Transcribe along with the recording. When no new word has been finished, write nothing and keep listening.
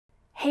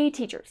Hey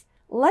teachers,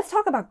 let's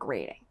talk about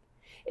grading.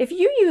 If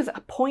you use a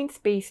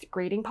points-based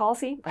grading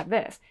policy like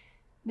this,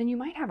 then you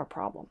might have a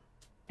problem,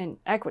 an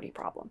equity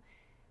problem.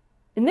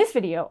 In this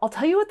video, I'll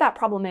tell you what that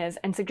problem is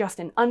and suggest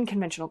an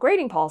unconventional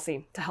grading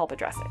policy to help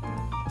address it.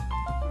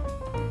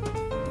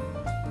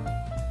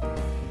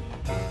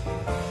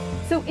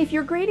 So if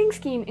your grading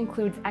scheme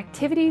includes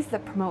activities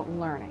that promote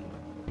learning,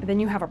 then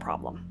you have a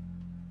problem.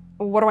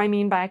 What do I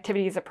mean by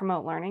activities that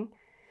promote learning?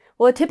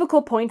 Well, a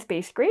typical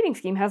points-based grading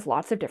scheme has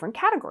lots of different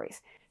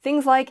categories.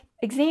 Things like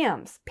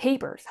exams,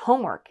 papers,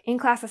 homework,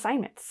 in-class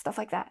assignments, stuff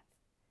like that.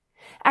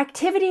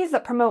 Activities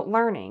that promote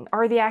learning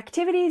are the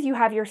activities you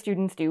have your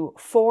students do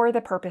for the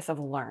purpose of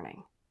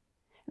learning.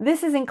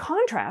 This is in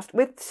contrast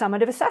with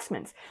summative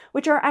assessments,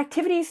 which are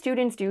activities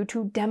students do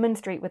to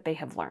demonstrate what they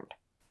have learned.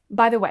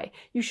 By the way,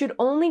 you should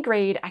only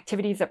grade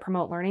activities that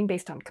promote learning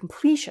based on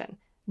completion,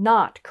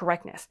 not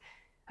correctness.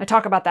 I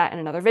talk about that in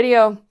another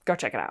video. Go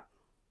check it out.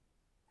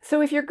 So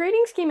if your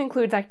grading scheme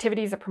includes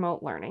activities that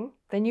promote learning,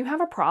 then you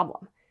have a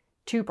problem.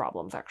 Two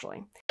problems,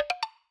 actually.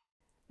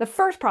 The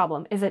first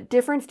problem is that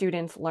different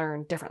students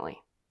learn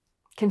differently.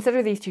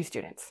 Consider these two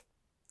students.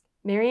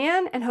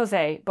 Marianne and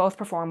Jose both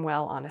perform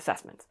well on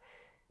assessments.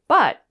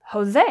 But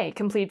Jose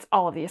completes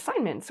all of the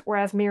assignments,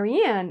 whereas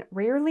Marianne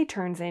rarely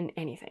turns in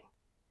anything.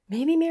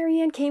 Maybe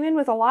Marianne came in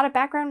with a lot of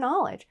background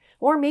knowledge,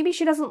 or maybe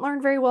she doesn't learn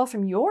very well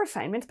from your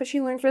assignments, but she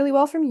learns really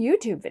well from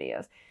YouTube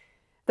videos.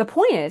 The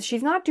point is,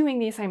 she's not doing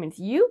the assignments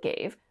you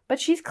gave,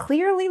 but she's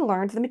clearly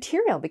learned the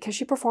material because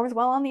she performs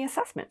well on the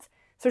assessments.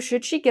 So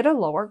should she get a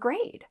lower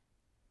grade?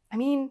 I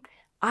mean,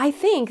 I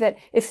think that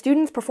if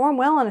students perform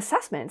well on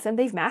assessments, then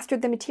they've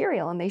mastered the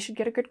material and they should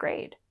get a good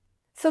grade.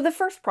 So the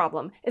first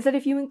problem is that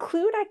if you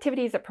include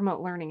activities that promote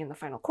learning in the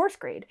final course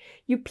grade,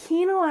 you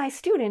penalize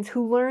students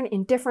who learn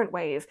in different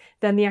ways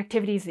than the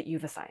activities that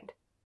you've assigned.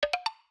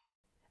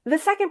 The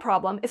second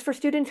problem is for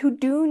students who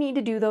do need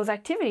to do those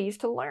activities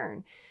to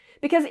learn.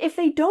 Because if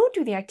they don't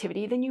do the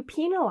activity, then you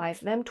penalize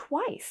them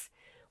twice.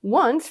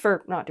 Once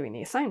for not doing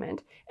the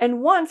assignment,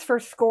 and once for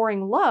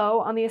scoring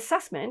low on the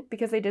assessment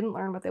because they didn't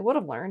learn what they would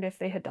have learned if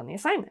they had done the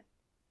assignment.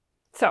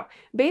 So,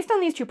 based on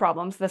these two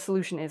problems, the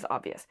solution is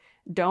obvious.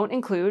 Don't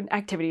include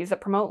activities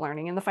that promote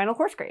learning in the final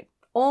course grade.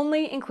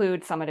 Only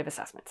include summative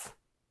assessments.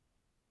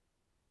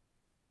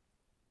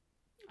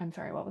 I'm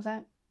sorry, what was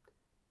that?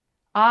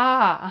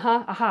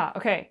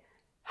 Okay.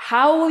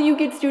 How will you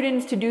get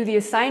students to do the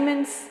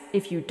assignments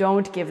if you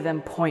don't give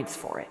them points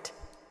for it?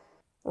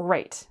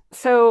 Right.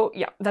 So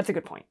yeah, that's a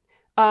good point.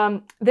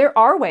 There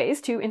are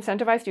ways to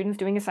incentivize students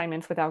doing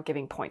assignments without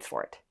giving points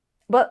for it.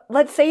 But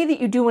let's say that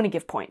you do want to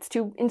give points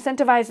to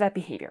incentivize that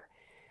behavior.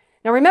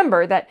 Now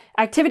remember that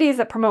activities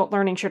that promote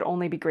learning should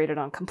only be graded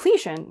on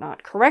completion,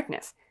 not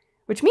correctness.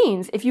 Which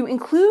means if you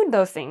include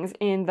those things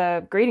in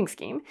the grading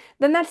scheme,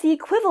 then that's the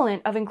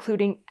equivalent of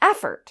including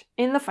effort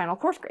in the final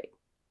course grade.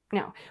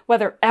 Now,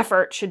 whether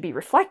effort should be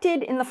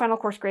reflected in the final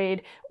course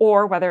grade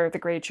or whether the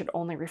grade should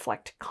only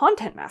reflect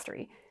content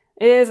mastery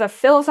is a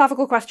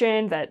philosophical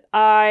question that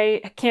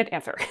I can't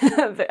answer.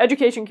 The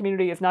education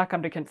community has not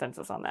come to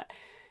consensus on that.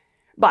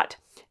 But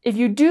if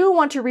you do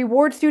want to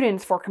reward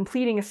students for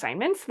completing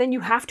assignments, then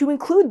you have to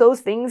include those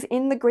things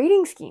in the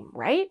grading scheme,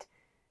 right?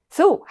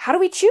 So how do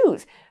we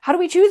choose? How do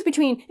we choose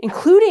between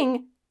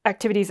including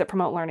activities that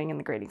promote learning in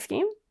the grading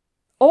scheme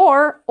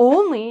or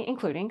only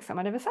including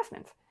summative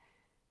assessments?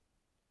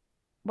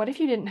 What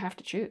if you didn't have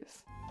to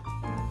choose?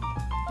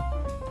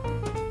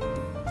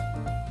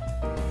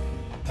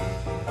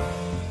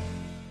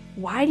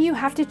 Why do you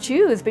have to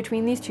choose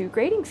between these two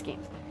grading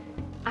schemes?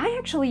 I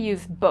actually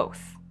use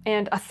both,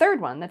 and a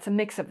third one that's a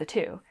mix of the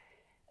two.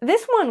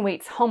 This one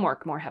weights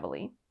homework more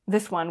heavily,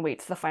 this one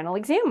weights the final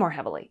exam more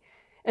heavily,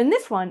 and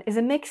this one is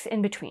a mix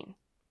in between.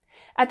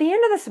 At the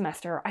end of the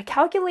semester, I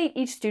calculate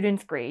each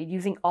student's grade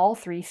using all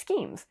three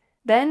schemes.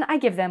 Then I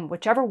give them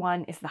whichever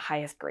one is the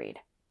highest grade.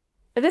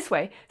 This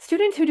way,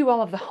 students who do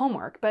all of the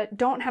homework but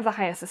don't have the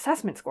highest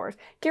assessment scores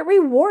get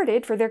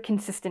rewarded for their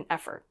consistent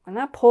effort, and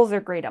that pulls their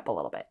grade up a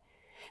little bit.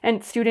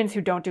 And students who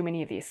don't do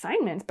many of the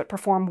assignments but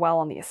perform well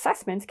on the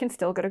assessments can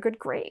still get a good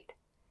grade.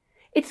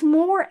 It's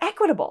more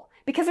equitable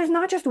because there's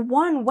not just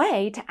one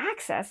way to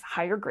access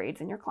higher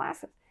grades in your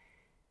classes.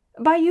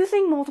 By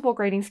using multiple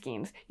grading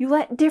schemes, you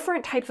let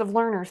different types of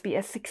learners be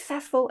as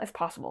successful as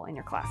possible in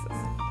your classes.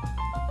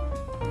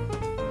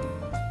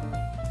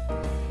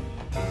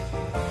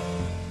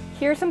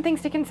 Here are some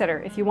things to consider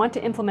if you want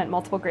to implement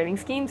multiple grading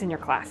schemes in your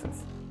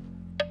classes.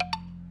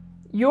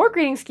 Your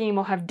grading scheme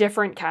will have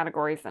different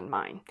categories than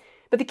mine,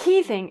 but the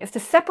key thing is to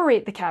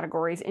separate the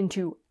categories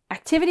into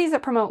activities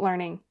that promote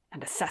learning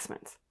and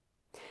assessments.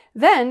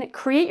 Then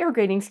create your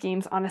grading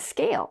schemes on a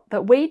scale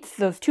that weights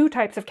those two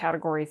types of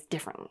categories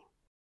differently.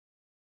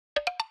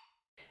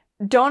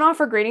 Don't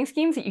offer grading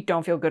schemes that you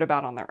don't feel good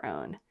about on their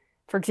own.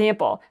 For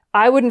example,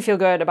 I wouldn't feel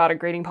good about a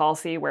grading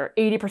policy where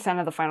 80%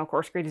 of the final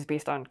course grade is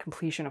based on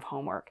completion of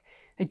homework.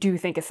 I do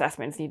think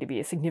assessments need to be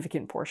a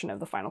significant portion of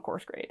the final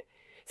course grade.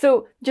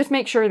 So just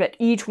make sure that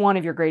each one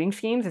of your grading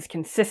schemes is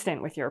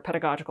consistent with your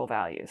pedagogical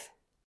values.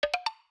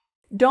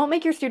 Don't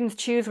make your students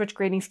choose which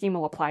grading scheme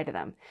will apply to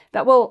them.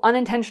 That will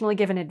unintentionally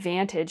give an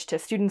advantage to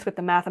students with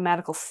the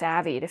mathematical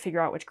savvy to figure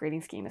out which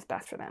grading scheme is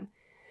best for them.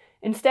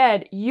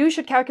 Instead, you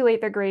should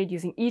calculate their grade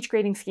using each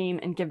grading scheme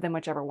and give them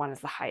whichever one is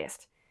the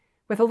highest.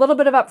 With a little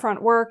bit of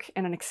upfront work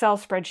and an Excel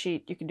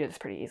spreadsheet, you can do this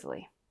pretty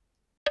easily.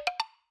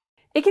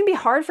 It can be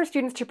hard for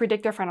students to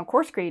predict their final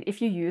course grade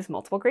if you use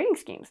multiple grading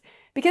schemes,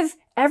 because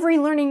every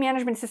learning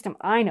management system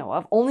I know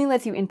of only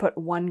lets you input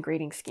one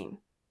grading scheme.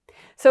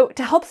 So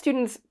to help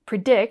students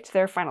predict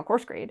their final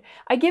course grade,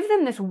 I give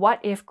them this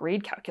what-if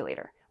grade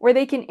calculator, where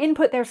they can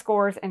input their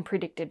scores and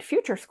predicted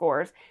future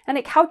scores, and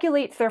it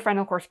calculates their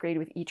final course grade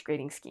with each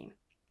grading scheme.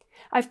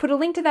 I've put a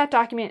link to that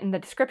document in the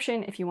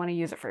description if you want to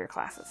use it for your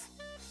classes.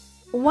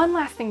 One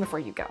last thing before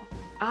you go.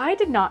 I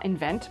did not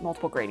invent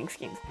multiple grading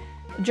schemes.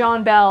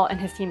 John Bell and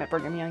his team at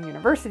Brigham Young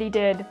University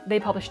did. They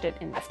published it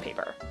in this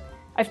paper.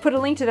 I've put a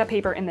link to that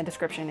paper in the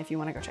description if you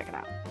want to go check it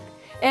out.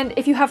 And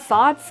if you have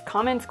thoughts,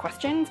 comments,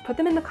 questions, put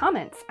them in the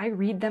comments. I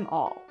read them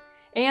all.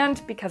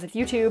 And because it's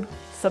YouTube,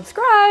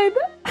 subscribe!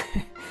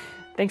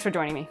 Thanks for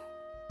joining me.